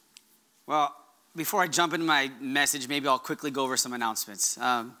Well, before I jump into my message, maybe I'll quickly go over some announcements.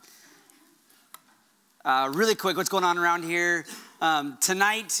 Really quick, what's going on around here?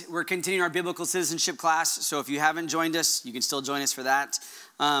 Tonight, we're continuing our biblical citizenship class. So if you haven't joined us, you can still join us for that.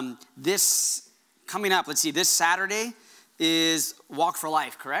 This coming up, let's see, this Saturday is Walk for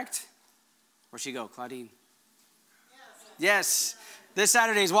Life, correct? Where'd she go, Claudine? Yes. This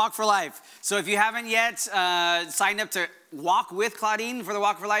Saturday is Walk for Life. So if you haven't yet signed up to walk with Claudine for the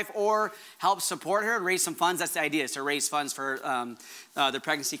Walk for Life or help support her, raise some funds, that's the idea, is to raise funds for the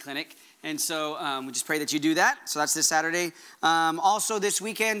pregnancy clinic. And so we just pray that you do that. So that's this Saturday. Also this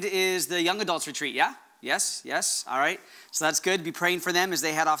weekend is the Young Adults Retreat, yeah? Yes, all right. So that's good. Be praying for them as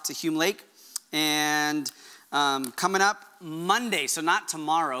they head off to Hume Lake. And coming up Monday, so not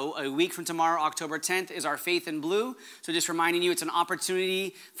tomorrow, a week from tomorrow, October 10th, is our Faith in Blue. So just reminding you, it's an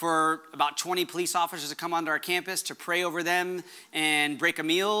opportunity for about 20 police officers to come onto our campus to pray over them and break a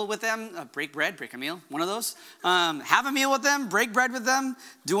meal with them. Break bread, break a meal, one of those. Have a meal with them, break bread with them,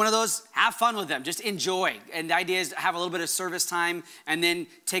 do one of those, have fun with them, just enjoy. And the idea is to have a little bit of service time and then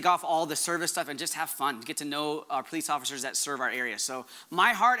take off all the service stuff and just have fun, get to know our police officers that serve our area. So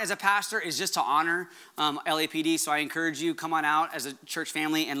my heart as a pastor is just to honor LAPD, so I encourage you, come on out as a church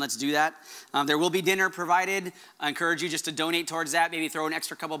family and let's do that. There will be dinner provided. I encourage you just to donate towards that, maybe throw an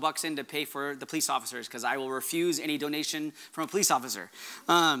extra couple bucks in to pay for the police officers because I will refuse any donation from a police officer.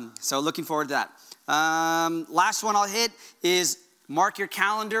 So looking forward to that. Last one I'll hit is mark your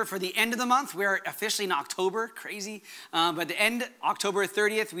calendar for the end of the month. We're officially in October, crazy. But the end, October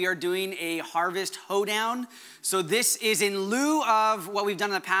 30th, we are doing a Harvest Hoedown. So this is in lieu of what we've done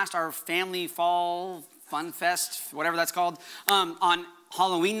in the past, our family fall Fun Fest, whatever that's called. On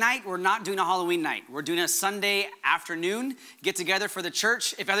Halloween night, we're not doing a Halloween night. We're doing a Sunday afternoon get together for the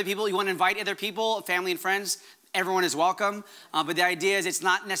church. If other people, you want to invite other people, family and friends, everyone is welcome. But the idea is it's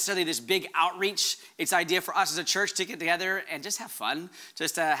not necessarily this big outreach. It's the idea for us as a church to get together and just have fun.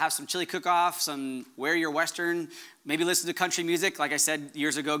 Just to have some chili cook-off, some wear your Western, maybe listen to country music. Like I said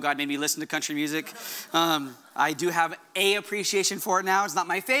years ago, God made me listen to country music. I do have a appreciation for it now. It's not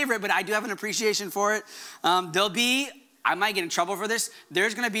my favorite, but I do have an appreciation for it. I might get in trouble for this.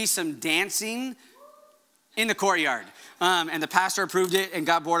 There's going to be some dancing in the courtyard. And the pastor approved it and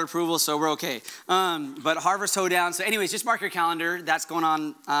got board approval, so we're okay. But Harvest Hoedown. So anyways, just mark your calendar. That's going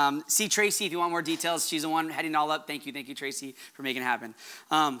on. See Tracy if you want more details. She's the one heading it all up. Thank you, Tracy, for making it happen.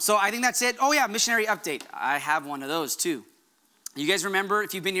 So I think that's it. Oh yeah, missionary update. I have one of those too. You guys remember,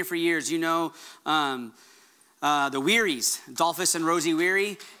 if you've been here for years, you know the Wearies, Dolphus and Rosie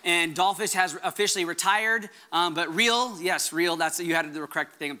Weary. And Dolphus has officially retired, but Real, that's, you had the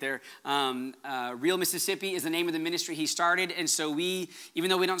correct thing up there. Real Mississippi is the name of the ministry he started. And so even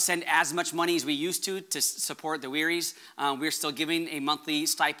though we don't send as much money as we used to support the Wearies, we're still giving a monthly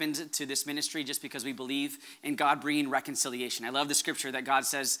stipend to this ministry just because we believe in God bringing reconciliation. I love the scripture that God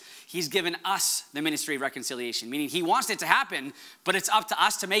says he's given us the ministry of reconciliation, meaning he wants it to happen, but it's up to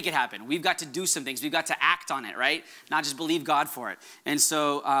us to make it happen. We've got to do some things. We've got to act on it, right? Not just believe God for it. And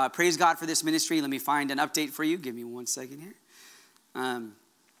so praise God for this ministry. Let me find an update for you. Give me 1 second here.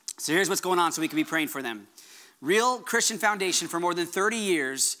 So here's what's going on so we can be praying for them. Real Christian Foundation for more than 30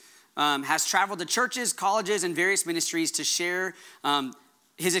 years has traveled to churches, colleges, and various ministries to share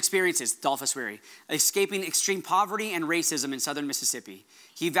his experiences, Dolphus Weary, escaping extreme poverty and racism in southern Mississippi.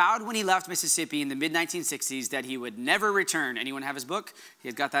 He vowed when he left Mississippi in the mid-1960s that he would never return. Anyone have his book? He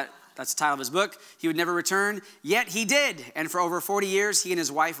had got that. That's the title of his book. He would never return, yet he did. And for over 40 years, he and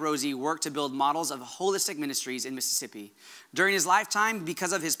his wife, Rosie, worked to build models of holistic ministries in Mississippi. During his lifetime,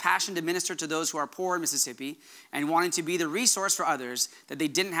 because of his passion to minister to those who are poor in Mississippi and wanting to be the resource for others that they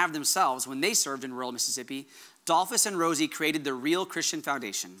didn't have themselves when they served in rural Mississippi, Dolphus and Rosie created the Real Christian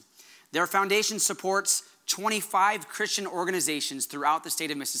Foundation. Their foundation supports 25 Christian organizations throughout the state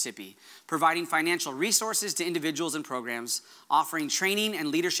of Mississippi, providing financial resources to individuals and programs, offering training and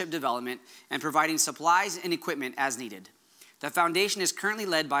leadership development, and providing supplies and equipment as needed. The foundation is currently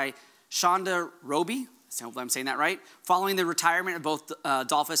led by Shonda Roby, hopefully I'm saying that right, following the retirement of both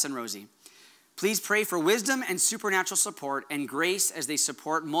Dolphus and Rosie. Please pray for wisdom and supernatural support and grace as they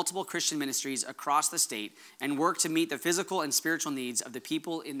support multiple Christian ministries across the state and work to meet the physical and spiritual needs of the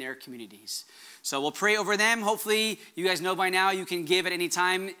people in their communities. So we'll pray over them. Hopefully, you guys know by now you can give at any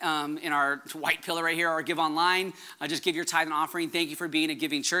time in our white pillar right here or give online. Just give your tithe and offering. Thank you for being a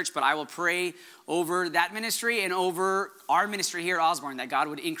giving church. But I will pray over that ministry and over our ministry here at Osborne that God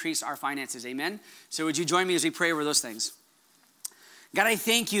would increase our finances. Amen. So would you join me as we pray over those things? God, I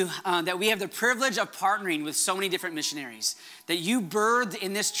thank you that we have the privilege of partnering with so many different missionaries, that you birthed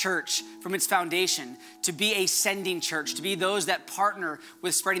in this church from its foundation to be a sending church, to be those that partner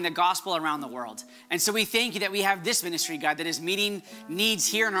with spreading the gospel around the world. And so we thank you that we have this ministry, God, that is meeting needs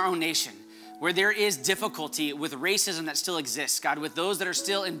here in our own nation, where there is difficulty with racism that still exists, God, with those that are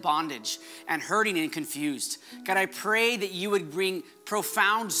still in bondage and hurting and confused. God, I pray that you would bring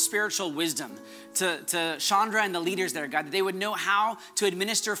profound spiritual wisdom to Chandra and the leaders there, God, that they would know how to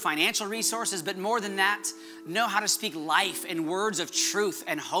administer financial resources, but more than that, know how to speak life and words of truth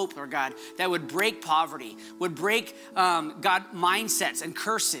and hope, Lord God, that would break poverty, would break, God, mindsets and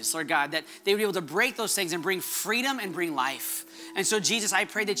curses, Lord God, that they would be able to break those things and bring freedom and bring life. And so, Jesus, I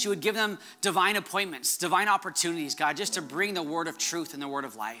pray that you would give them divine appointments, divine opportunities, God, just to bring the word of truth and the word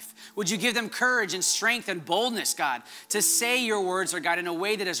of life. Would you give them courage and strength and boldness, God, to say your words, Lord God, in a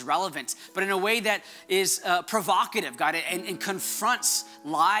way that is relevant, but in a way that is provocative, God, and confronts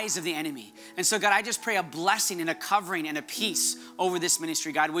lies of the enemy. And so, God, I just pray a blessing and a covering and a peace over this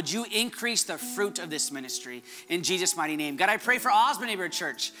ministry, God. Would you increase the fruit of this ministry in Jesus' mighty name? God, I pray for Osborne Neighborhood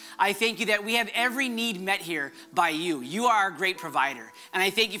Church. I thank you that we have every need met here by you. You are our great provider. And I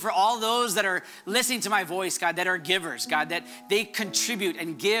thank you for all those that are listening to my voice, God, that are givers, God, that they contribute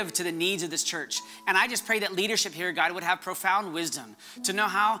and give to the needs of this church. And I just pray that leadership here, God, would have profound wisdom to know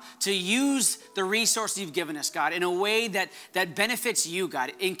how to use the resources you've given us, God, in a way that benefits you,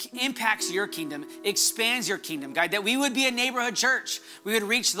 God, impacts your kingdom, expands your kingdom, God, that we would be a neighborhood church. We would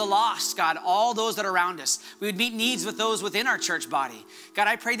reach the lost, God, all those that are around us. We would meet needs with those within our church body. God,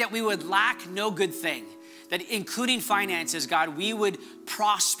 I pray that we would lack no good thing, that including finances, God, we would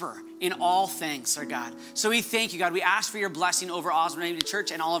prosper in all things, Lord God. So we thank you, God. We ask for your blessing over Osborne Neighborhood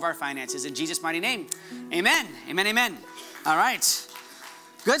Church and all of our finances. In Jesus' mighty name, amen, amen, amen. All right,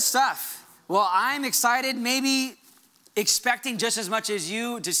 good stuff. Well, I'm excited, maybe expecting just as much as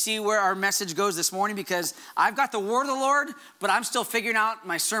you to see where our message goes this morning, because I've got the word of the Lord, but I'm still figuring out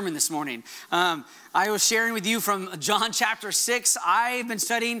my sermon this morning. I was sharing with you from John chapter 6. I've been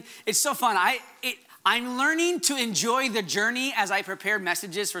studying. It's so fun. I'm learning to enjoy the journey as I prepare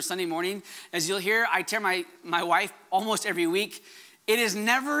messages for Sunday morning. As you'll hear, I tell my wife almost every week, it is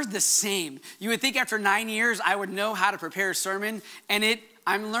never the same. You would think after 9 years, I would know how to prepare a sermon, and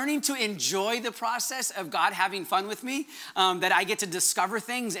I'm learning to enjoy the process of God having fun with me, that I get to discover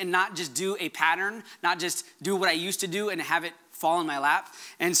things and not just do a pattern, not just do what I used to do and have it fall in my lap.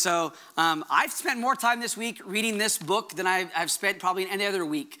 And so I've spent more time this week reading this book than I've spent probably any other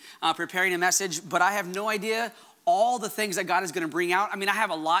week preparing a message, but I have no idea all the things that God is going to bring out. I mean, I have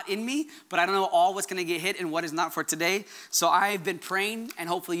a lot in me, but I don't know all what's going to get hit and what is not for today. So I've been praying, and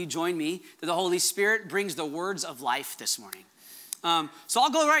hopefully you join me, that the Holy Spirit brings the words of life this morning. So I'll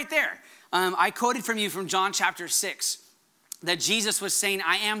go right there. I quoted from you from John chapter 6. That Jesus was saying,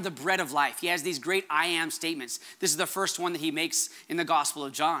 I am the bread of life. He has these great I am statements. This is the first one that he makes in the Gospel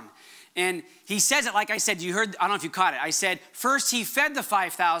of John. And he says it, like I said, you heard, I don't know if you caught it. I said, first he fed the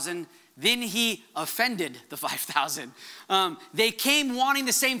 5,000, then he offended the 5,000. They came wanting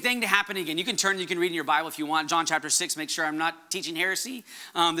the same thing to happen again. You can read in your Bible if you want. John chapter 6, make sure I'm not teaching heresy.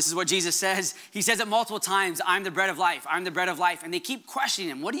 This is what Jesus says. He says it multiple times, I'm the bread of life, I'm the bread of life. And they keep questioning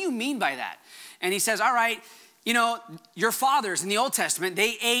him, what do you mean by that? And he says, all right, you know, your fathers in the Old Testament,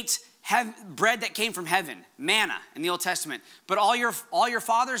 they ate bread that came from heaven, manna in the Old Testament. But all your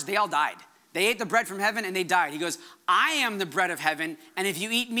fathers, they all died. They ate the bread from heaven and they died. He goes, I am the bread of heaven, and if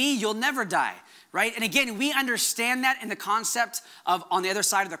you eat me, you'll never die, right? And again, we understand that in the concept of on the other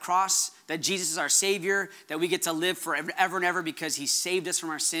side of the cross, that Jesus is our Savior, that we get to live forever and ever because he saved us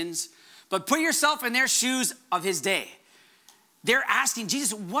from our sins. But put yourself in their shoes of his day. They're asking,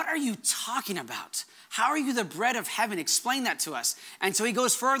 Jesus, what are you talking about? How are you the bread of heaven? Explain that to us. And so he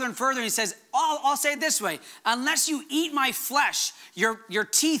goes further and further and he says, I'll say it this way. Unless you eat my flesh, your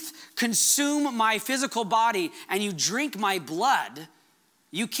teeth consume my physical body, and you drink my blood,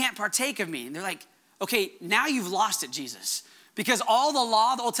 you can't partake of me. And they're like, okay, now you've lost it, Jesus. Because all the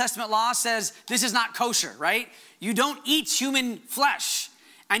law, the Old Testament law says this is not kosher, right? You don't eat human flesh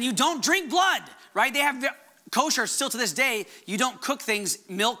and you don't drink blood, right? They have kosher still to this day. You don't cook things,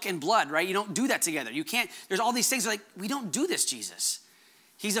 milk and blood, right? You don't do that together. You can't, there's all these things like, we don't do this, Jesus.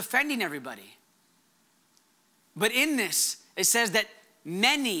 He's offending everybody. But in this, it says that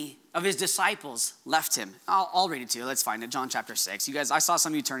many of his disciples left him. I'll read it to you. Let's find it. John chapter 6. You guys, I saw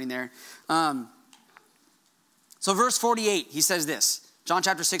some of you turning there. So verse 48, he says this. John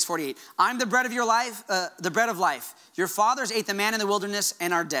chapter 6, 48. I'm the bread of your life, the bread of life. Your fathers ate the manna in the wilderness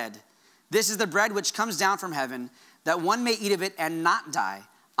and are dead. This is the bread which comes down from heaven, that one may eat of it and not die.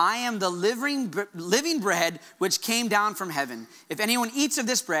 I am the living bread which came down from heaven. If anyone eats of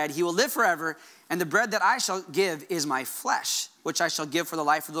this bread, he will live forever. And the bread that I shall give is my flesh, which I shall give for the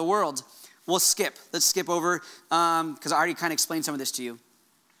life of the world. Let's skip over, because I already kind of explained some of this to you.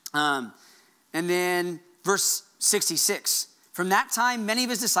 And then verse 66. From that time, many of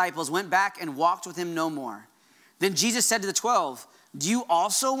his disciples went back and walked with him no more. Then Jesus said to the 12, do you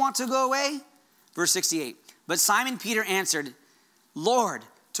also want to go away? Verse 68. But Simon Peter answered, Lord,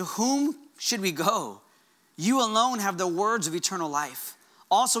 to whom should we go? You alone have the words of eternal life.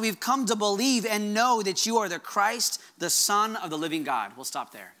 Also, we've come to believe and know that you are the Christ, the Son of the living God. We'll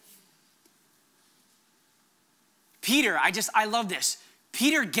stop there. Peter, I love this.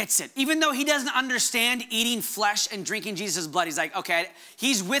 Peter gets it. Even though he doesn't understand eating flesh and drinking Jesus' blood, he's like, okay,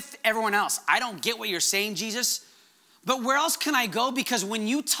 he's with everyone else. I don't get what you're saying, Jesus. But where else can I go? Because when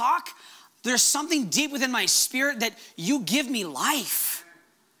you talk, there's something deep within my spirit that you give me life.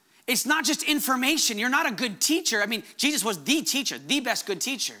 It's not just information. You're not a good teacher. I mean, Jesus was the teacher, the best good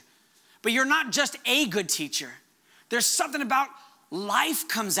teacher. But you're not just a good teacher. There's something about life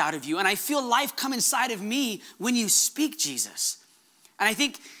comes out of you. And I feel life come inside of me when you speak, Jesus. And I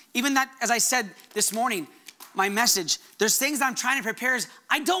think even that, as I said this morning, my message, there's things that I'm trying to prepare is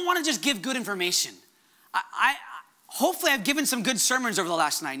I don't want to just give good information. Hopefully I've given some good sermons over the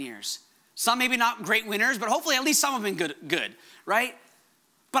last 9 years. Some maybe not great winners, but hopefully at least some have been good, right?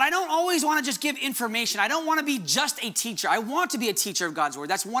 But I don't always want to just give information. I don't want to be just a teacher. I want to be a teacher of God's word.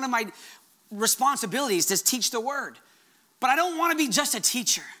 That's one of my responsibilities, to teach the word. But I don't want to be just a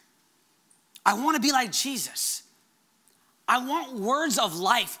teacher. I want to be like Jesus. I want words of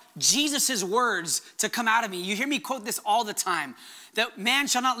life, Jesus' words, to come out of me. You hear me quote this all the time, that man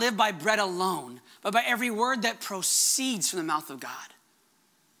shall not live by bread alone, but by every word that proceeds from the mouth of God.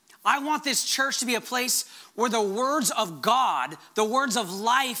 I want this church to be a place where the words of God, the words of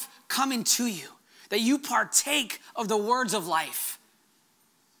life come into you, that you partake of the words of life.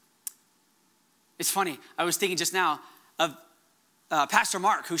 It's funny, I was thinking just now of Pastor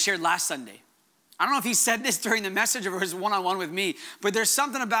Mark, who shared last Sunday. I don't know if he said this during the message or his one-on-one with me, but there's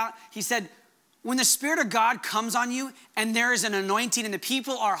something about, he said, when the Spirit of God comes on you and there is an anointing and the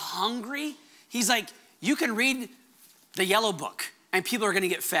people are hungry, he's like, you can read the yellow book and people are gonna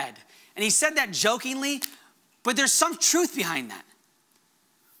get fed. And he said that jokingly, but there's some truth behind that.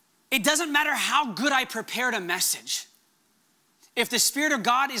 It doesn't matter how good I prepared a message. If the Spirit of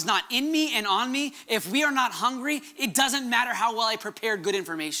God is not in me and on me, if we are not hungry, it doesn't matter how well I prepared good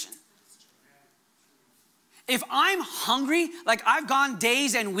information. If I'm hungry, like I've gone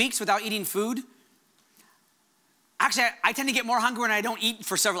days and weeks without eating food. Actually, I tend to get more hungry when I don't eat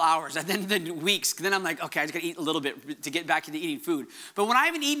for several hours than weeks. Then I'm like, okay, I just gotta eat a little bit to get back into eating food. But when I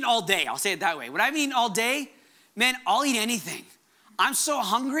haven't eaten all day, I'll say it that way. When I haven't eaten all day, man, I'll eat anything. I'm so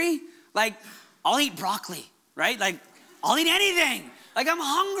hungry, like I'll eat broccoli, right? Like I'll eat anything. Like I'm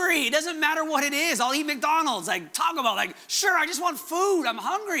hungry, it doesn't matter what it is. I'll eat McDonald's, like Taco Bell, like sure, I just want food, I'm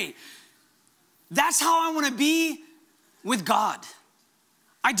hungry. That's how I wanna be with God.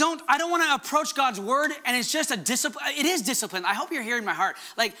 I don't want to approach God's word and it's just a discipline. It is discipline. I hope you're hearing my heart.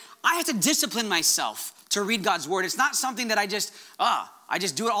 Like I have to discipline myself to read God's word. It's not something that I just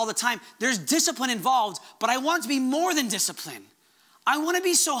do it all the time. There's discipline involved, but I want it to be more than discipline. I want to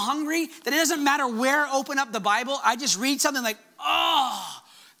be so hungry that it doesn't matter where I open up the Bible. I just read something like, oh,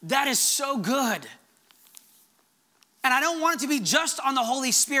 that is so good. And I don't want it to be just on the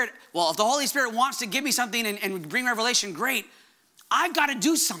Holy Spirit. Well, if the Holy Spirit wants to give me something and bring revelation, great. I've got to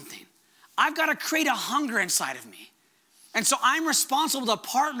do something. I've got to create a hunger inside of me. And so I'm responsible to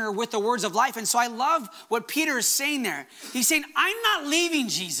partner with the words of life. And so I love what Peter is saying there. He's saying, I'm not leaving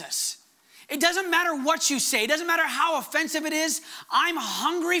Jesus. It doesn't matter what you say. It doesn't matter how offensive it is. I'm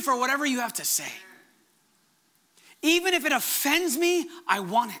hungry for whatever you have to say. Even if it offends me, I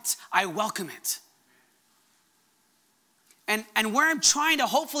want it. I welcome it. And where I'm trying to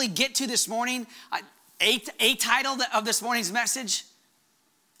hopefully get to this morning, a title of this morning's message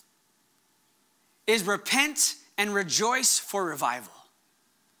is Repent and Rejoice for Revival.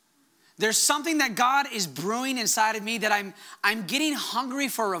 There's something that God is brewing inside of me that I'm getting hungry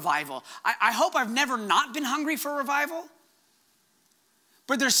for revival. I hope I've never not been hungry for revival.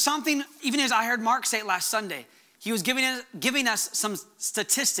 But there's something, even as I heard Mark say it last Sunday, he was giving us some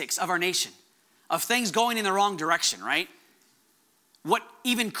statistics of our nation, of things going in the wrong direction, right? What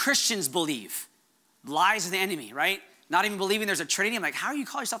even Christians believe. Lies of the enemy, right? Not even believing there's a Trinity. I'm like, how do you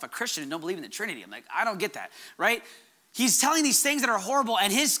call yourself a Christian and don't believe in the Trinity? I'm like, I don't get that, right? He's telling these things that are horrible,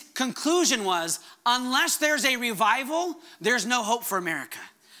 and his conclusion was, unless there's a revival, there's no hope for America.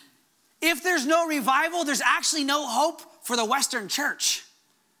 If there's no revival, there's actually no hope for the Western church.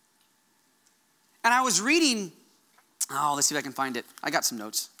 And I was reading, let's see if I can find it. I got some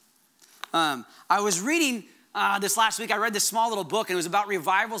notes. I was reading this last week. I read this small little book, and it was about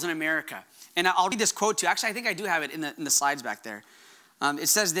revivals in America. And I'll read this quote to you. Actually, I think I do have it in the slides back there. It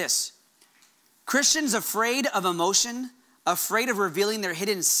says this: Christians afraid of emotion, afraid of revealing their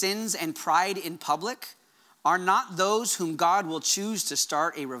hidden sins and pride in public, are not those whom God will choose to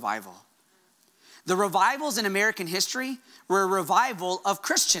start a revival. The revivals in American history were a revival of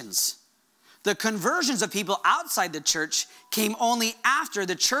Christians. The conversions of people outside the church came only after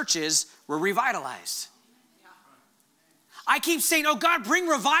the churches were revitalized. I keep saying, oh God, bring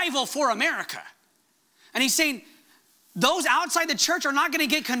revival for America. And he's saying, those outside the church are not going to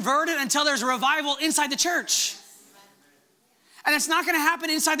get converted until there's a revival inside the church. And it's not going to happen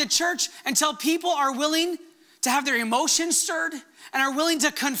inside the church until people are willing to have their emotions stirred and are willing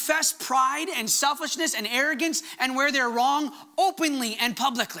to confess pride and selfishness and arrogance and where they're wrong openly and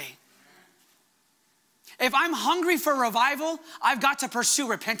publicly. If I'm hungry for revival, I've got to pursue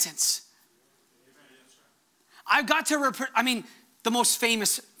repentance. I've got to, the most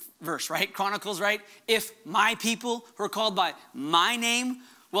famous verse, right? Chronicles, right? If my people who are called by my name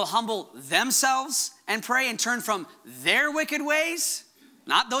will humble themselves and pray and turn from their wicked ways,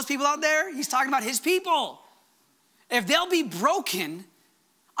 not those people out there, he's talking about his people. If they'll be broken,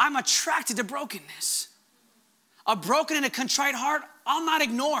 I'm attracted to brokenness. A broken and a contrite heart, I'll not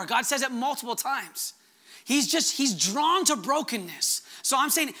ignore. God says it multiple times. He's drawn to brokenness. So I'm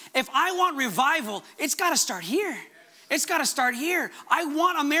saying, if I want revival, it's got to start here. It's got to start here. I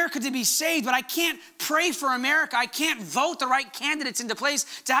want America to be saved, but I can't pray for America. I can't vote the right candidates into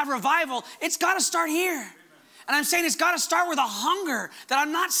place to have revival. It's got to start here. And I'm saying it's got to start with a hunger that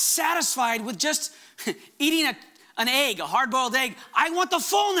I'm not satisfied with just eating an egg, a hard-boiled egg. I want the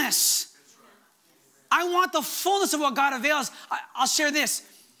fullness. I want the fullness of what God avails. I'll share this.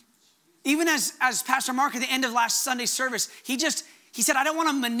 Even as Pastor Mark at the end of last Sunday service, he said, I don't want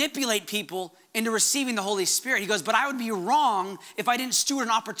to manipulate people into receiving the Holy Spirit. He goes, but I would be wrong if I didn't steward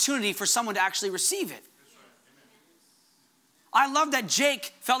an opportunity for someone to actually receive it. I love that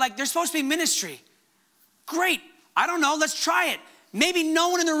Jake felt like there's supposed to be ministry. Great. I don't know. Let's try it. Maybe no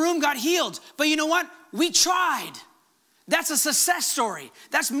one in the room got healed, but you know what? We tried. That's a success story.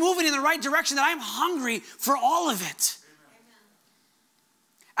 That's moving in the right direction, that I'm hungry for all of it.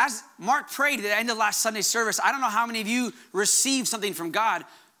 As Mark prayed at the end of last Sunday service, I don't know how many of you received something from God,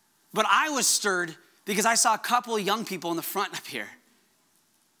 but I was stirred because I saw a couple of young people in the front up here.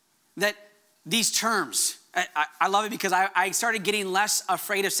 That these terms, I love it because I started getting less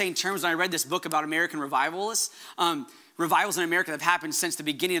afraid of saying terms when I read this book about American revivalists. Revivals in America that have happened since the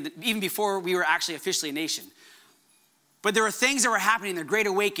beginning of even before we were actually officially a nation. But there were things that were happening, the Great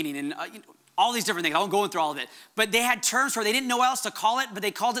Awakening and all these different things. I won't go through all of it. But they had terms where they didn't know what else to call it, but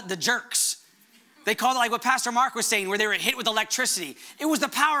they called it the jerks. They called it like what Pastor Mark was saying, where they were hit with electricity. It was the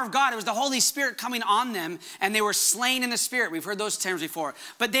power of God. It was the Holy Spirit coming on them, and they were slain in the Spirit. We've heard those terms before.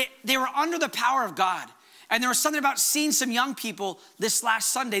 But they were under the power of God. And there was something about seeing some young people this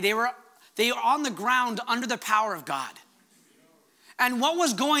last Sunday. They were on the ground under the power of God. And what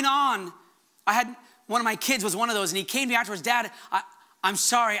was going on, one of my kids was one of those, and he came to me afterwards, Dad, I'm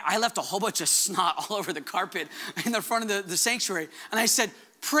sorry, I left a whole bunch of snot all over the carpet in the front of the sanctuary. And I said,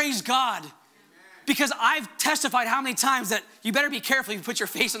 praise God. Because I've testified how many times that you better be careful if you put your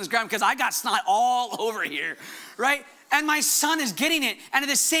face on this ground because I got snot all over here, right? And my son is getting it. And at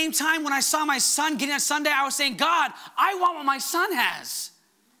the same time, when I saw my son getting it on Sunday, I was saying, God, I want what my son has.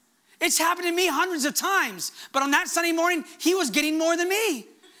 It's happened to me hundreds of times. But on that Sunday morning, he was getting more than me.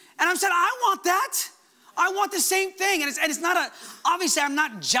 And I'm saying, I want that. I want the same thing. And it's not obviously I'm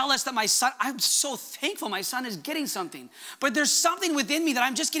not jealous that my son, I'm so thankful my son is getting something. But there's something within me that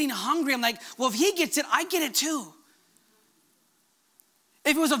I'm just getting hungry. I'm like, well, if he gets it, I get it too.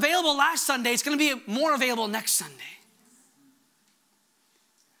 If it was available last Sunday, it's going to be more available next Sunday.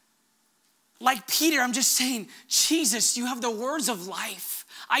 Like Peter, I'm just saying, Jesus, you have the words of life.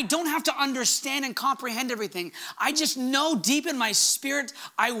 I don't have to understand and comprehend everything. I just know deep in my spirit,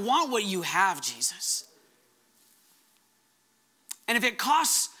 I want what you have, Jesus. And if it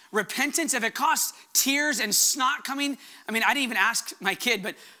costs repentance, if it costs tears and snot coming, I didn't even ask my kid,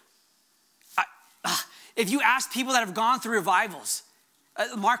 but if you ask people that have gone through revivals,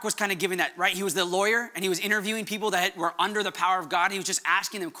 Mark was kind of giving that, right? He was the lawyer and he was interviewing people that were under the power of God. He was just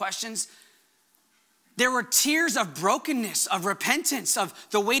asking them questions. There were tears of brokenness, of repentance, of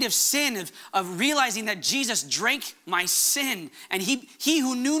the weight of sin, of realizing that Jesus drank my sin. And he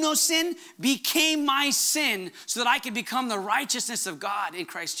who knew no sin became my sin so that I could become the righteousness of God in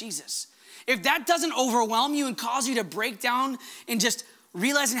Christ Jesus. If that doesn't overwhelm you and cause you to break down in just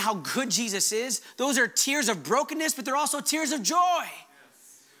realizing how good Jesus is, those are tears of brokenness, but they're also tears of joy.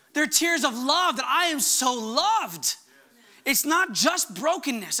 They're tears of love, that I am so loved. It's not just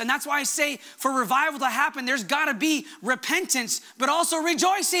brokenness. And that's why I say for revival to happen, there's got to be repentance, but also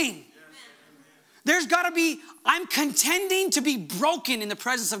rejoicing. There's got to be, I'm contending to be broken in the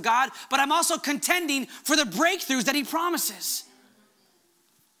presence of God, but I'm also contending for the breakthroughs that he promises.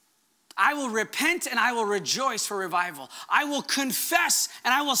 I will repent and I will rejoice for revival. I will confess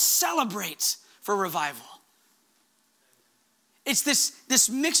and I will celebrate for revival. It's this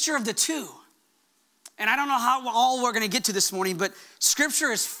mixture of the two. And I don't know how all we're going to get to this morning, but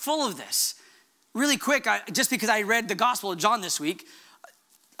Scripture is full of this. Really quick, just because I read the Gospel of John this week,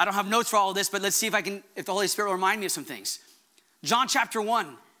 I don't have notes for all of this, but let's see if the Holy Spirit will remind me of some things. John chapter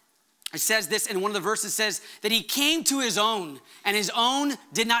 1, it says this, in one of the verses says that he came to his own, and his own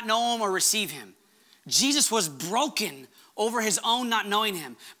did not know him or receive him. Jesus was broken over his own not knowing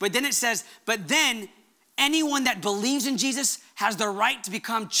him. But then it says, but then anyone that believes in Jesus has the right to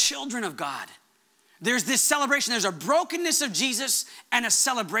become children of God. There's this celebration. There's a brokenness of Jesus and a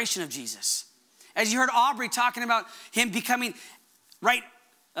celebration of Jesus. As you heard Aubrey talking about him becoming, right,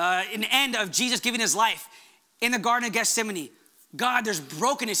 in the end of Jesus giving his life in the Garden of Gethsemane, God, there's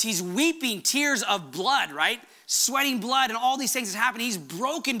brokenness. He's weeping tears of blood, right? Sweating blood and all these things that happen. He's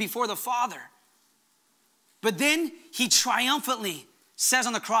broken before the Father. But then he triumphantly says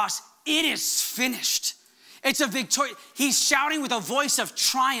on the cross, it is finished. It's a victory. He's shouting with a voice of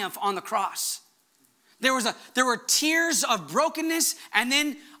triumph on the cross. There were tears of brokenness and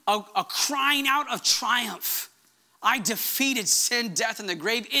then a crying out of triumph. I defeated sin, death, and the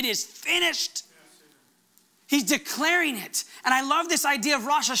grave. It is finished. He's declaring it. And I love this idea of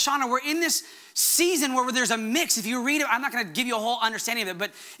Rosh Hashanah. We're in this season where there's a mix. If you read it, I'm not going to give you a whole understanding of it,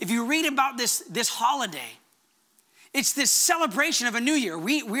 but if you read about this holiday, it's this celebration of a new year.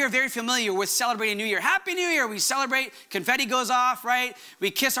 We are very familiar with celebrating New Year. Happy New Year. We celebrate, confetti goes off, right?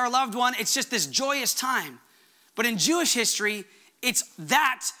 We kiss our loved one. It's just this joyous time. But in Jewish history, it's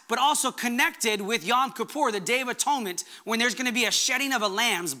that, but also connected with Yom Kippur, the Day of Atonement, when there's going to be a shedding of a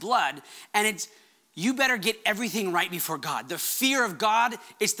lamb's blood. And it's, you better get everything right before God. The fear of God,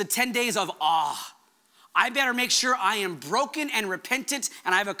 it's the 10 days of awe. I better make sure I am broken and repentant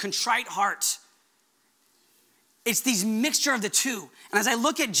and I have a contrite heart. It's these mixture of the two. And as I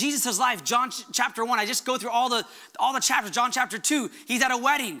look at Jesus' life, John chapter 1, I just go through all the chapters. John chapter 2, he's at a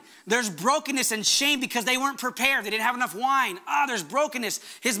wedding. There's brokenness and shame because they weren't prepared. They didn't have enough wine. There's brokenness.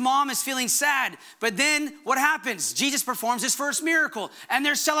 His mom is feeling sad. But then what happens? Jesus performs his first miracle. And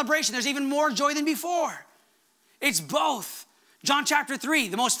there's celebration. There's even more joy than before. It's both. John chapter 3,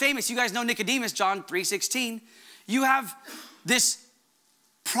 the most famous, you guys know Nicodemus, John 3:16. You have this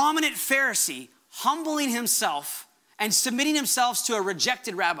prominent Pharisee humbling himself and submitting himself to a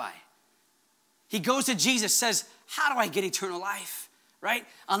rejected rabbi. He goes to Jesus, says, how do I get eternal life, right?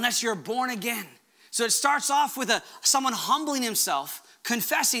 Unless you're born again. So it starts off with someone humbling himself,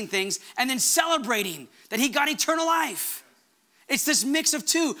 confessing things, and then celebrating that he got eternal life. It's this mix of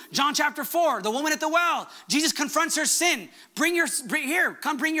two. John chapter 4, the woman at the well. Jesus confronts her sin.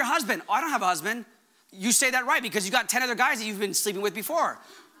 Come bring your husband. Oh, I don't have a husband. You say that right because you got 10 other guys that you've been sleeping with before.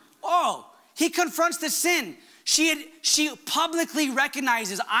 Oh, he confronts the sin. She publicly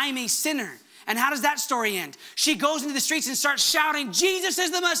recognizes, I'm a sinner. And how does that story end? She goes into the streets and starts shouting, Jesus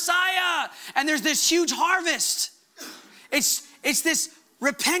is the Messiah. And there's this huge harvest. It's this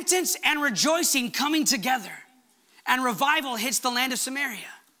repentance and rejoicing coming together. And revival hits the land of Samaria.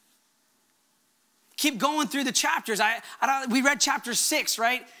 Keep going through the chapters. We read chapter 6,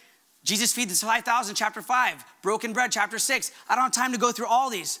 right? Jesus feeds the 5,000, chapter 5. Broken bread, chapter 6. I don't have time to go through all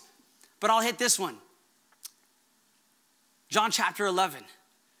these, but I'll hit this one. John chapter 11,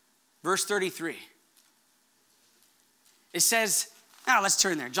 verse 33. It says, let's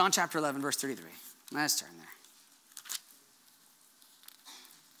turn there. John chapter 11, verse 33. Let's turn there.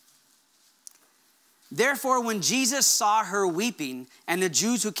 Therefore, when Jesus saw her weeping, and the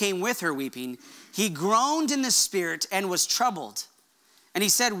Jews who came with her weeping, he groaned in the spirit and was troubled. And he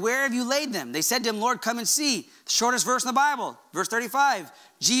said, where have you laid them? They said to him, Lord, come and see. The shortest verse in the Bible, verse 35.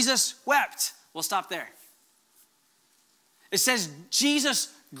 Jesus wept. We'll stop there. It says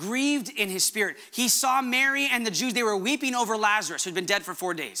Jesus grieved in his spirit. He saw Mary and the Jews. They were weeping over Lazarus, who'd been dead for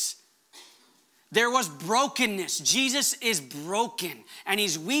 4 days. There was brokenness. Jesus is broken, and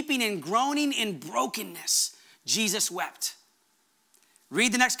he's weeping and groaning in brokenness. Jesus wept.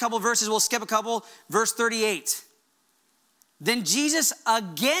 Read the next couple of verses. We'll skip a couple. Verse 38. Then Jesus,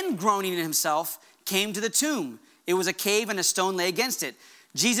 again groaning in himself, came to the tomb. It was a cave, and a stone lay against it.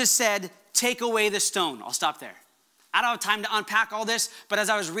 Jesus said, take away the stone. I'll stop there. I don't have time to unpack all this, but as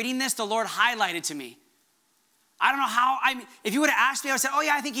I was reading this, the Lord highlighted to me. I don't know how, if you would have asked me, I would have said, oh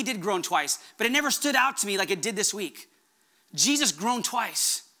yeah, I think he did groan twice, but it never stood out to me like it did this week. Jesus groaned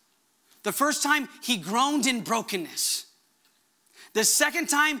twice. The first time, he groaned in brokenness. The second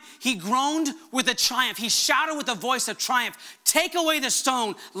time, he groaned with a triumph. He shouted with a voice of triumph, take away the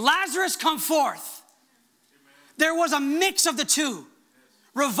stone. Lazarus, come forth. There was a mix of the two.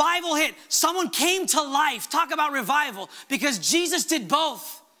 Revival hit. Someone came to life. Talk about revival, because Jesus did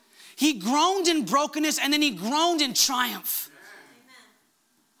both. He groaned in brokenness and then he groaned in triumph.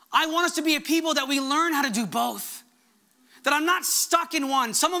 I want us to be a people that we learn how to do both. That I'm not stuck in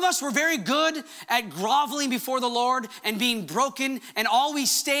one. Some of us were very good at groveling before the Lord and being broken, and all we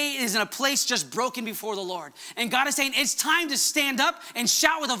stay is in a place just broken before the Lord. And God is saying, it's time to stand up and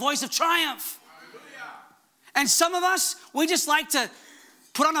shout with a voice of triumph. Hallelujah. And some of us, we just like to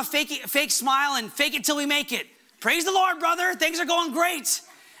put on a fake smile and fake it till we make it. Praise the Lord, brother. Things are going great.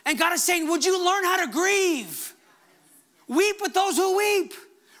 And God is saying, would you learn how to grieve? Weep with those who weep.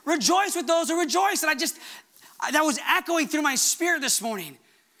 Rejoice with those who rejoice. And that was echoing through my spirit this morning.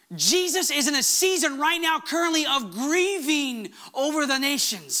 Jesus is in a season right now currently of grieving over the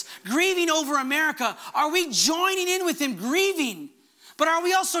nations, grieving over America. Are we joining in with him grieving? But are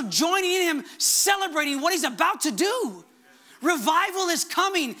we also joining in him celebrating what he's about to do? Revival is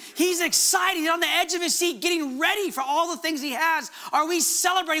coming. He's excited. He's on the edge of his seat getting ready for all the things he has. Are we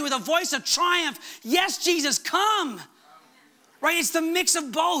celebrating with a voice of triumph? Yes, Jesus, come. Right? It's the mix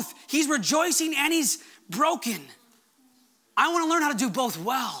of both. He's rejoicing and he's broken. I want to learn how to do both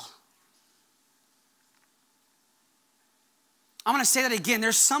well. I'm going to say that again.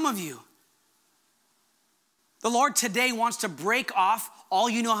 There's some of you. The Lord today wants to break off. All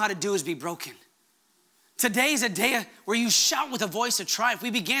you know how to do is be broken. Today is a day where you shout with a voice of triumph.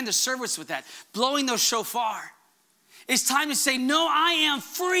 We began the service with that, blowing those shofar. It's time to say, no, I am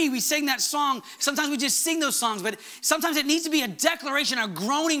free. We sing that song. Sometimes we just sing those songs, but sometimes it needs to be a declaration, a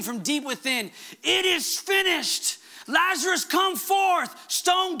groaning from deep within. It is finished. Lazarus, come forth.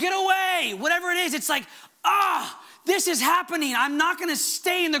 Stone, get away. Whatever it is, it's like, this is happening. I'm not going to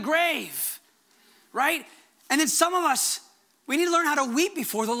stay in the grave, right? And then some of us, we need to learn how to weep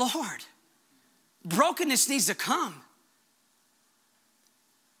before the Lord. Brokenness needs to come.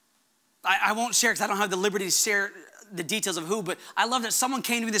 I won't share because I don't have the liberty to share the details of who, but I love that someone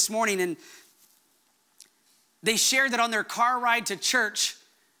came to me this morning and they shared that on their car ride to church,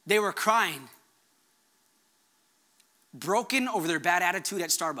 they were crying, broken over their bad attitude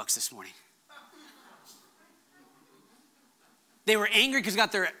at Starbucks this morning. They were angry because they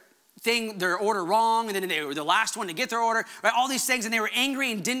got their order wrong, and then they were the last one to get their order, right? All these things, and they were angry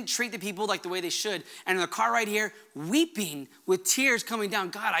and didn't treat the people like the way they should. And in the car right here, weeping with tears coming down.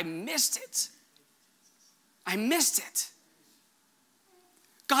 God, I missed it. I missed it.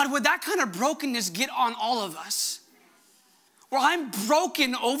 God, would that kind of brokenness get on all of us? Where I'm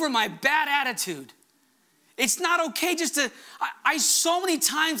broken over my bad attitude. It's not okay just to, so many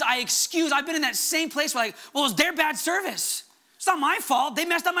times I've been in that same place where well, it's their bad service. It's not my fault. They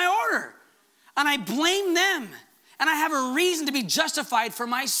messed up my order. And I blame them. And I have a reason to be justified for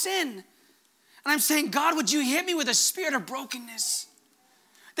my sin. And I'm saying, God, would you hit me with a spirit of brokenness?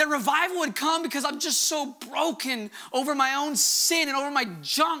 That revival would come because I'm just so broken over my own sin and over my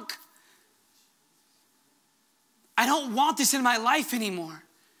junk. I don't want this in my life anymore.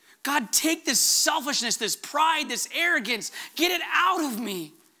 God, take this selfishness, this pride, this arrogance, get it out of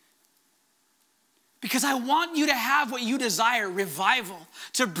me. Because I want you to have what you desire, revival,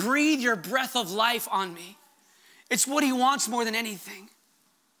 to breathe your breath of life on me. It's what he wants more than anything.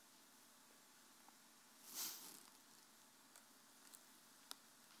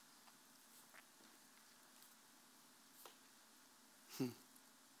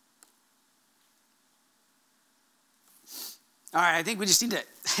 All right, I think we just need to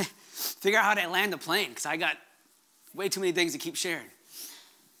figure out how to land the plane because I got way too many things to keep sharing.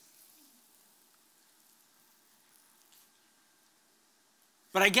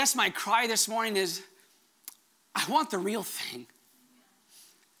 But I guess my cry this morning is, I want the real thing.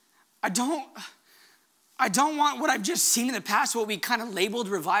 I don't want what I've just seen in the past, what we kind of labeled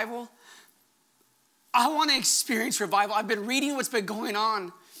revival. I want to experience revival. I've been reading what's been going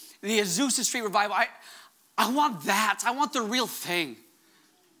on, the Azusa Street revival. I want that. I want the real thing.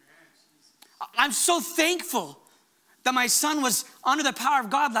 I'm so thankful that my son was under the power of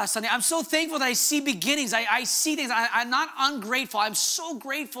God last Sunday. I'm so thankful that I see beginnings. I see things. I'm not ungrateful. I'm so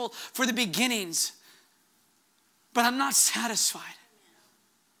grateful for the beginnings. But I'm not satisfied.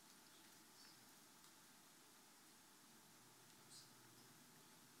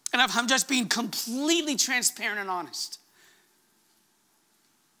 And I'm just being completely transparent and honest.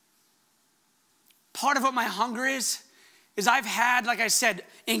 Part of what my hunger is I've had, like I said,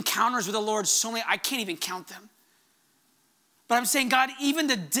 encounters with the Lord so many, I can't even count them. But I'm saying, God, even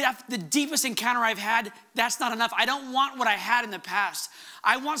the deepest encounter I've had, that's not enough. I don't want what I had in the past.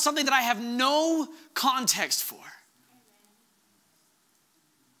 I want something that I have no context for.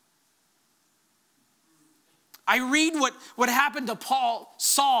 I read what happened to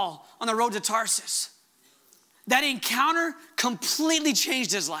Saul on the road to Tarsus. That encounter completely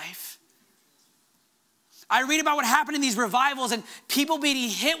changed his life. I read about what happened in these revivals and people being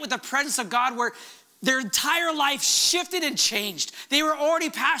hit with the presence of God where their entire life shifted and changed. They were already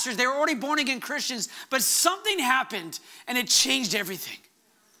pastors. They were already born again Christians, but something happened and it changed everything.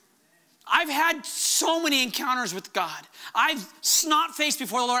 I've had so many encounters with God. I've snot-faced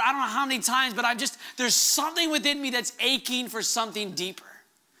before the Lord, I don't know how many times, but there's something within me that's aching for something deeper.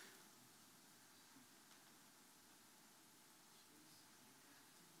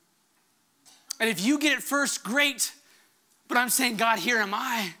 And if you get it first, great. But I'm saying, God, here am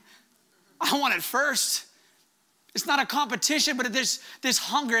I. I want it first. It's not a competition, but there's this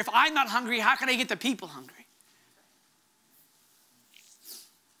hunger. If I'm not hungry, how can I get the people hungry?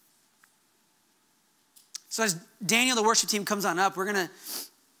 So as Daniel, the worship team, comes on up, we're going to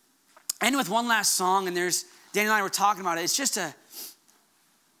end with one last song. And Daniel and I were talking about it. It's just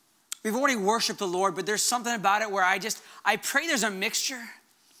we've already worshiped the Lord, but there's something about it where I pray there's a mixture.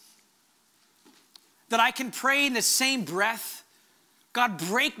 That I can pray in the same breath. God,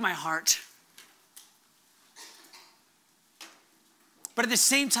 break my heart. But at the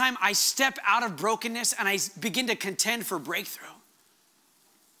same time, I step out of brokenness and I begin to contend for breakthrough.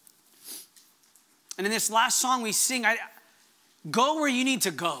 And in this last song we sing, go where you need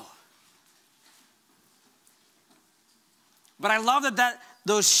to go. But I love that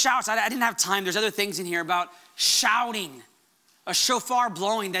those shouts, I didn't have time. There's other things in here about shouting, a shofar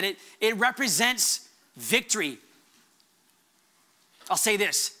blowing, that it represents victory. I'll say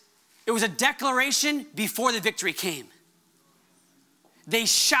this. It was a declaration before the victory came. They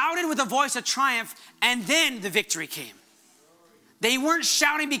shouted with a voice of triumph, and then the victory came. They weren't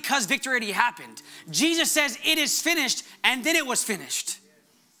shouting because victory already happened. Jesus says, it is finished, and then it was finished.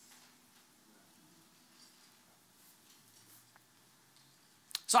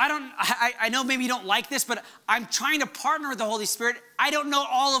 So I know maybe you don't like this, but I'm trying to partner with the Holy Spirit. I don't know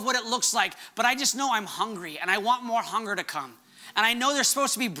all of what it looks like, but I just know I'm hungry, and I want more hunger to come. And I know there's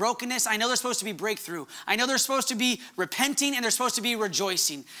supposed to be brokenness. I know there's supposed to be breakthrough. I know there's supposed to be repenting and there's supposed to be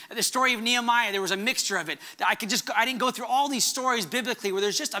rejoicing. The story of Nehemiah, there was a mixture of it. I didn't go through all these stories biblically where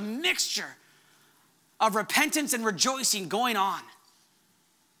there's just a mixture of repentance and rejoicing going on.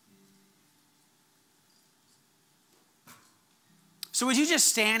 So would you just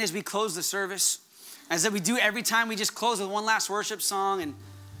stand as we close the service? As we do every time, we just close with one last worship song. And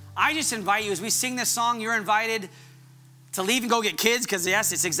I just invite you, as we sing this song, you're invited to leave and go get kids, because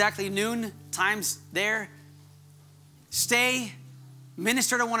yes, it's exactly noon, time's there. Stay,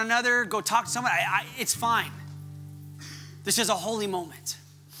 minister to one another, go talk to someone. It's fine. This is a holy moment.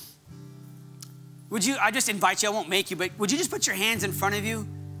 I just invite you, I won't make you, but would you just put your hands in front of you?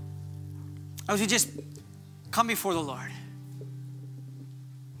 As we just come before the Lord.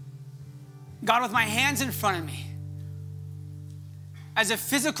 God, with my hands in front of me, as a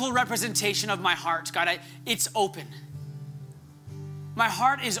physical representation of my heart, God, it's open. My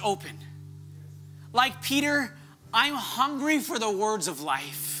heart is open. Like Peter, I'm hungry for the words of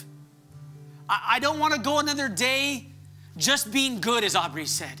life. I don't want to go another day just being good, as Aubrey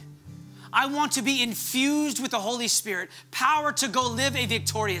said. I want to be infused with the Holy Spirit, power to go live a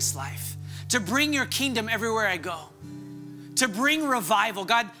victorious life, to bring your kingdom everywhere I go, to bring revival.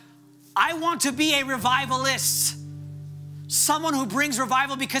 God, I want to be a revivalist, someone who brings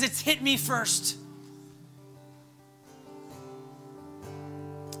revival because it's hit me first.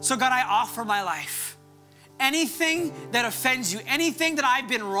 So God, I offer my life. Anything that offends you, anything that I've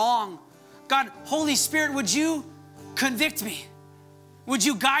been wrong, God, Holy Spirit, would you convict me? Would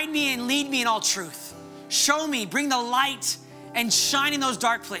you guide me and lead me in all truth? Show me, bring the light and shine in those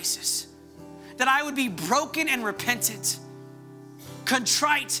dark places. That I would be broken and repentant,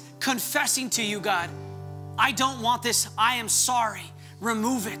 contrite, confessing to you, God, I don't want this. I am sorry.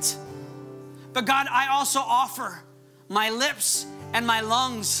 Remove it. But God, I also offer my lips and my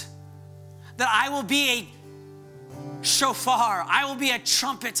lungs, that I will be a shofar. I will be a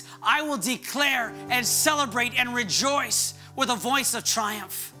trumpet. I will declare and celebrate and rejoice with a voice of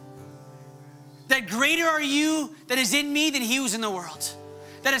triumph. That greater are you that is in me than he who's in the world.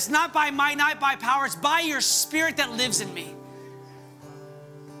 That it's not by might, not by power, it's by your Spirit that lives in me.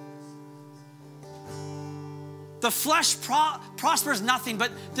 The flesh prospers nothing,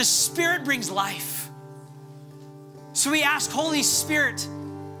 but the Spirit brings life. So we ask, Holy Spirit,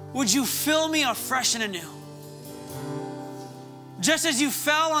 would you fill me afresh and anew? Just as you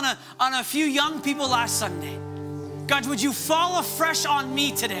fell on a few young people last Sunday, God, would you fall afresh on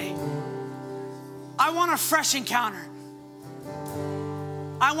me today? I want a fresh encounter.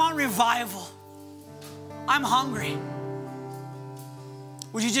 I want revival. I'm hungry.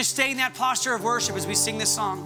 Would you just stay in that posture of worship as we sing this song?